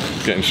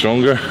 Getting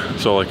stronger.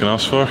 That's all I can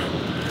ask for.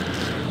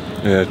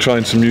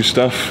 Trying some new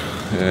stuff,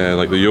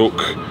 like the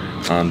yoke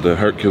and the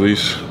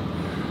Hercules.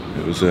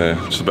 It was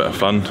just a bit of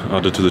fun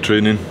added to the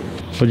training.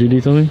 What did you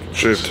do, Tommy?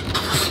 Shaved.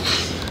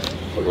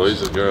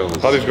 Boys and girls.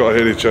 Paddy's got a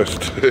hairy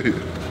chest.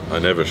 I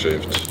never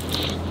shaved.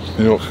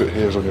 You know, got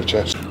hairs on your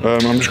chest.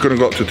 I'm just going to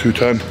go up to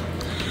 210.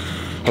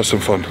 Have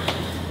some fun.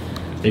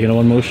 Are you going to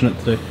one motion it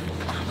today?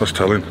 That's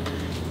telling.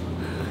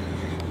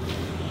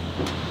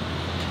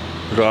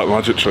 Look at that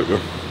magic trick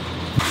there.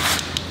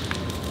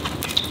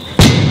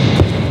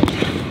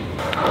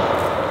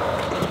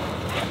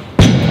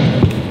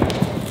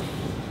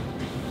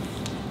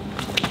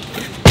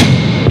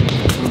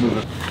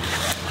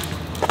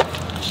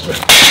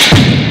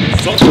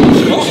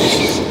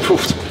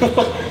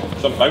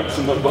 Some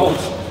bouncing on balls.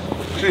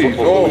 Jeez,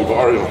 Go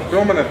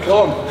on, minute,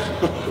 kill him.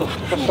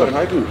 That's what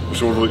I do.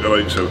 It's over like the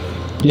right side.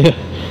 Yeah.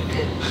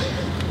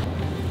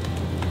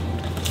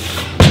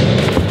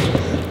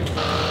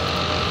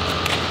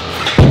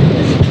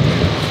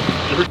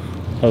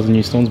 How's the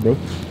new stones, bro?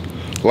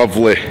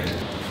 Lovely.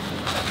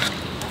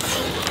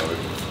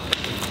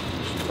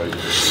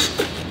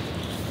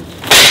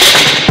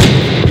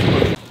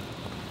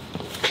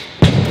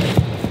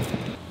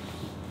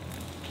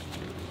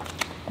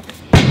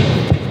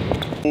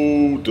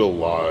 Oh,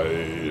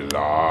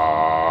 Delilah.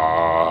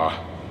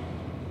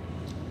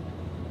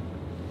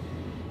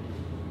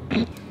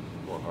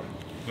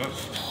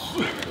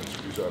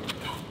 Squeeze that.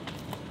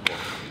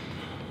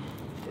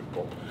 Quick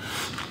pop.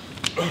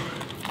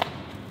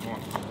 Come on.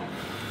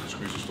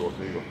 Squeeze the stone.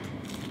 There you go.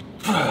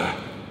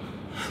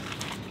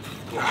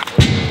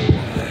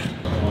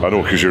 I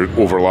know, because you're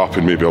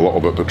overlapping maybe a little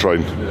bit to try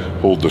and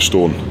hold the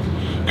stone.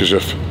 Because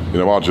if, you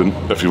can imagine,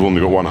 if you've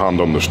only got one hand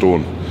on the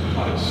stone,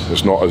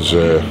 it's not as,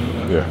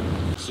 yeah.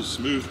 It's so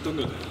smooth, doesn't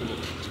it?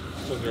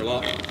 It's on your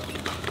lap.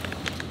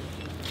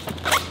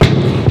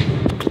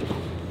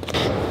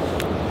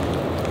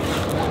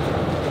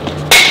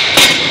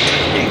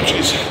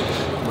 Jeez,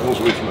 miles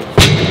away from it.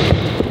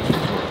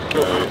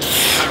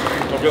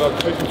 I'll get that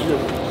tight into you.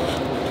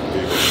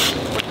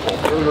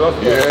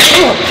 Yeah.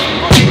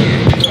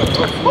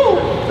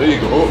 There you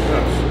go.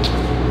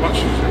 Much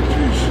easier,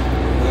 jeez.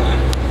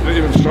 Didn't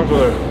even struggle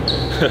there.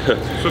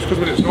 So it's because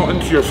when it's not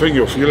into your thing,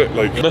 you'll feel it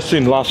like.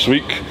 Missing last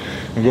week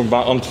and going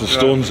back onto the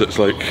stones, it's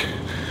like.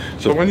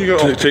 So but when you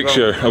get it takes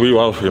you a wee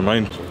while for your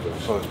mind.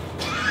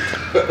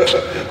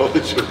 Oh,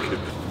 it's joking.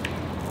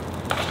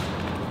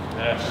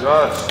 Yes.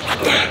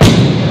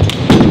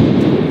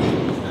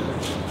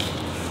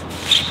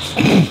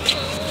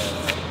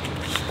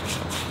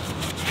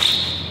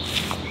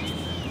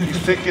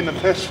 He's taking the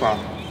piss, man.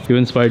 Who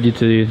inspired you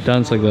to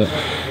dance like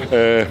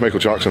that? Michael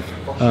Jackson.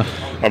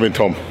 I mean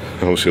Tom,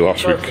 obviously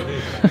last week.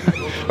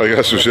 I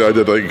guess I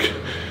did like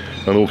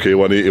an okay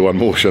 181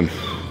 motion,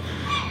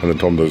 and then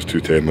Tom does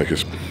 210 like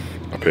it's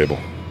a pebble.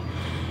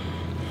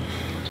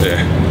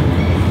 Yeah.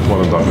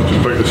 One and done. Just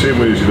about the same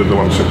way as you did the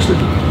 160.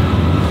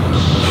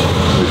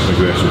 Nice and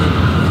aggressive.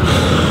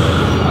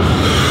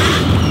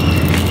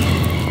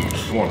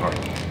 Come on, Hart.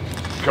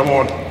 Come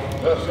on.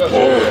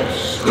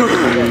 Yes.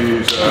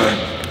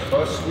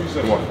 Squeeze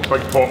it. Come on.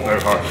 Big pop now,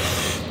 Hart.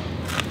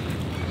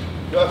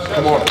 Yes,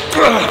 come on.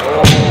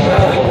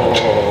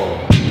 Oh,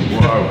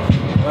 wow.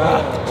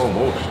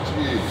 Almost.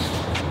 Jeez.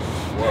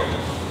 Wow.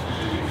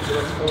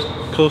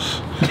 Close.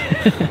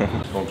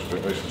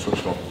 Concentrate, nice and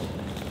switched on.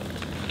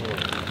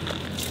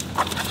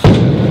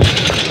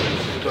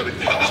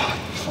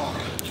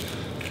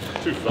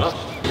 Too fast.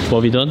 What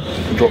have you done?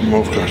 Drop them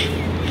off, guys.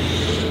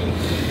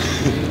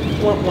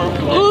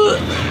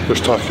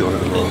 There's tacky on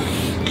it as well.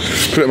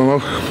 Put it in my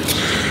mouth.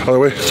 Other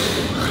way.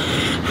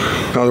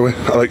 Other way.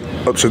 I like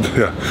upside.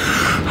 Yeah.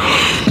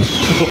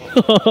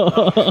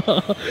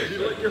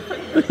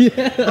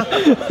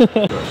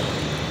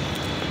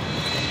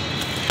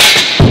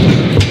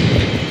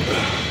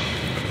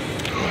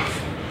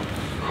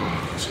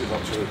 See if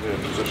that's in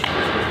position.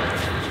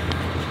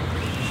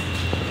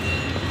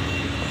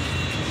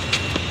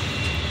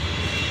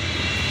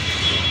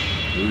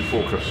 Really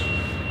focus.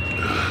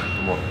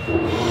 Come on.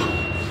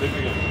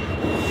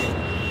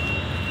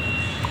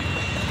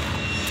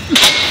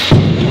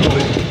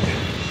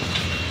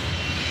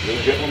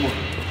 Really get one more.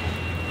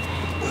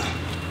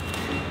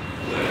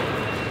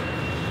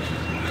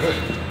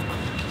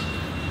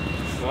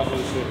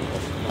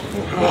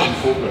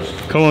 Focus.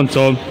 Come on,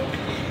 Tom.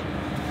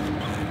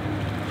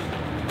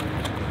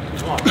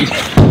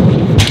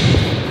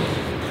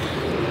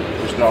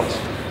 Push down.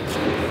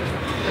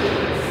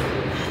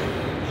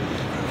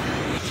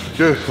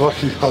 Good.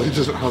 Lucky Ali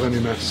doesn't have any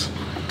mess.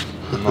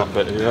 That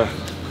bit, yeah.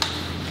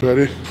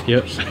 Ready?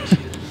 Yep.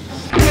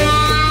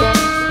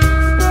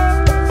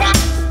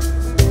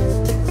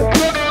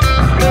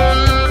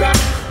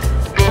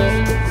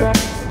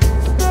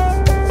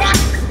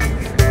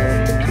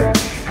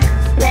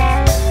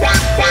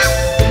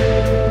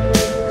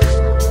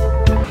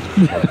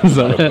 Is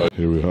that it?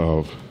 Here we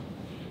have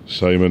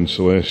Simon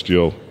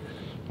Celestial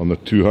on the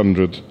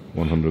 200,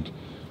 100.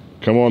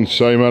 Come on,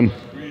 Simon.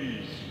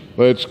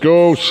 Let's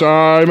go,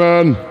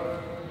 Simon.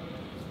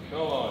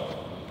 Come on.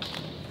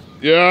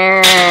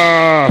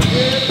 Yeah.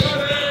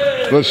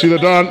 Let's see the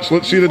dance.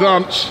 Let's see the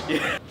dance.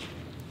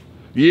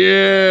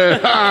 Yeah.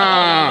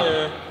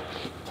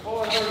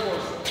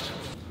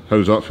 How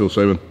does that feel,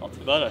 Simon? Not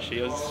too bad actually,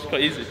 it was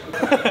quite easy.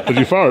 Did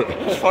you fart?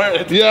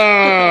 Farted.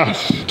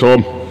 Yes.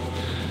 Tom,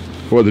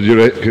 what did you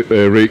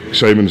rate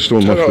Simon's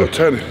stone 10 out of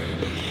lifter? 10.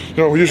 You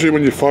know, usually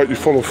when you fight, you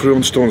follow through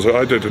on stones like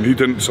I did, and he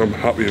didn't, so I'm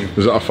happy. And,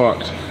 Is that a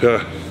fact?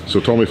 yeah. So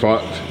Tommy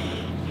fact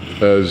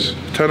is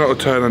 10 out of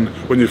 10, and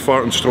when you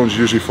fart on stones,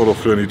 you usually follow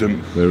through, and he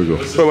didn't. there we go.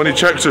 But when he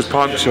checks his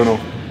pants, you know.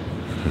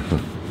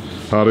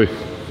 Harry.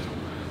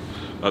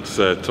 That's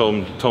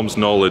Tom's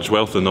knowledge,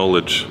 wealth of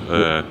knowledge.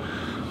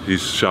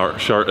 He's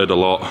sharted a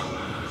lot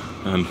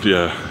and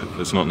yeah,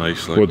 it's not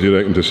nice. Like, What do you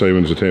reckon to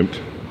Simon's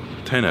attempt?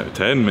 10 out of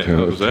 10, mate.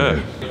 That was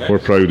it. We're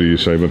proud of you,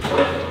 Simon.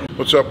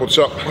 What's up? What's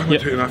up? Why am I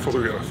taking? I thought we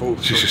were getting a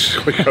fold. Jesus,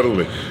 quite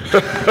cuddly.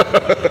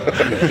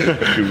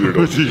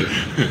 Weirdo.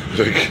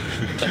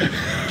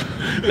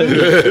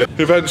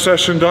 Event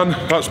session done.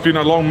 That's been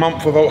a long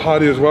month without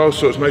Harry as well,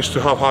 so it's nice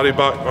to have Harry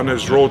back on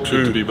his road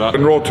to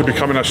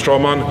becoming a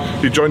strongman.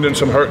 He joined in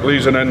some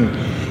Hercules and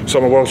then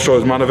some of World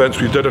Strongest Man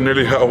events we did, and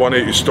nearly hit a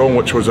 180 stone,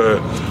 which was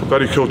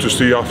very cool to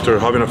see after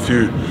having a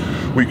few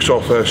weeks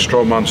off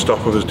strongman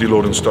stuff with his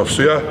deload and stuff.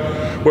 So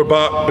yeah, we're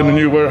back in the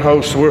new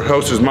warehouse. The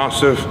warehouse is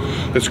massive.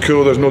 It's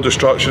cool. There's no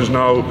distractions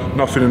now,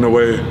 nothing in the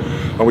way,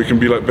 and we can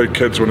be like big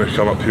kids when they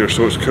come up here.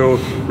 So it's cool.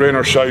 Rain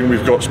or shine,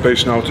 we've got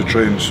space now to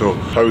train. So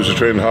how's the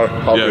training, Harry?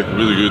 Yeah,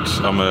 really good.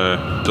 I'm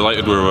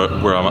delighted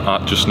where I'm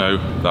at just now.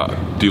 That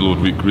deload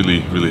week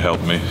really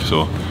helped me.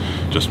 So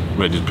just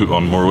ready to put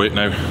on more weight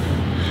now.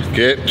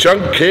 Get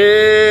chunky!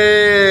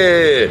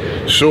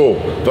 So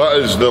that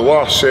is the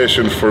last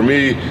session for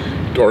me,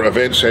 or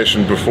event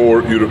session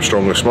before Europe's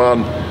Strongest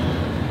Man.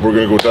 We're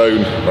going to go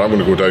down, or I'm going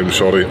to go down,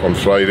 sorry, on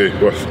Friday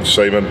with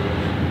Simon,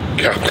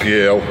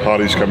 Gabrielle,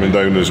 Harry's coming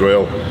down as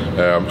well,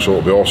 so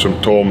it'll be awesome.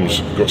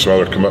 Tom's got some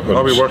other commitments.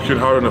 I'll be working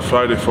hard on a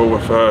Friday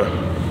with, I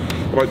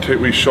might take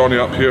wee Shawnee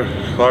up here,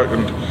 Clark,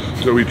 and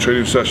do a wee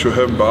training session with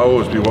him, but I'll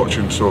always be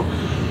watching, so,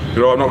 you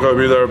know, I'm not going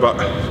to be there, but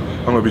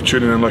I'm going to be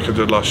tuning in like I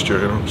did last year,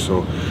 you know,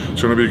 so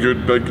it's going to be a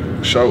good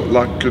big shout,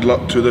 good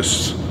luck to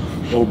this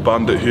old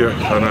bandit here,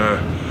 and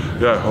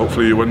yeah,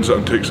 hopefully he wins it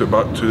and takes it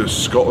back to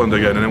Scotland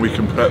again, and then we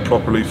can prep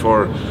properly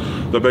for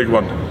the big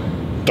one.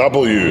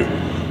 W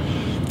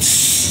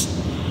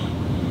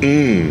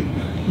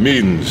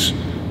means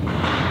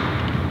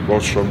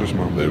World's Strongest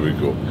Man. There we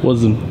go.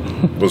 Wasn't.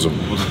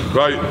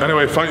 Right,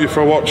 anyway, thank you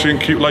for watching,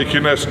 keep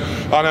liking this,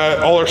 and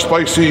all our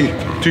spicy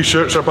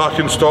t-shirts are back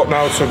in stock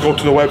now, so go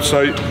to the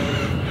website,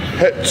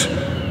 hit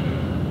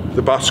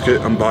the basket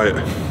and buy it.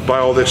 Buy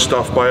all this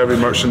stuff, buy every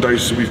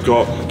merchandise we've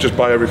got, just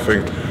buy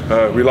everything.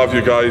 We love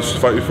you guys,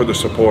 thank you for the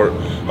support,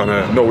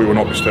 and no, we will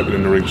not be stepping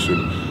in the ring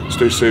soon.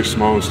 Stay safe,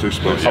 smile, and stay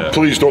spicy. And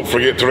please don't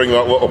forget to ring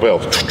that little bell.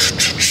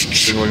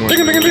 Ding,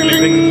 ding, ding, ding,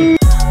 ding.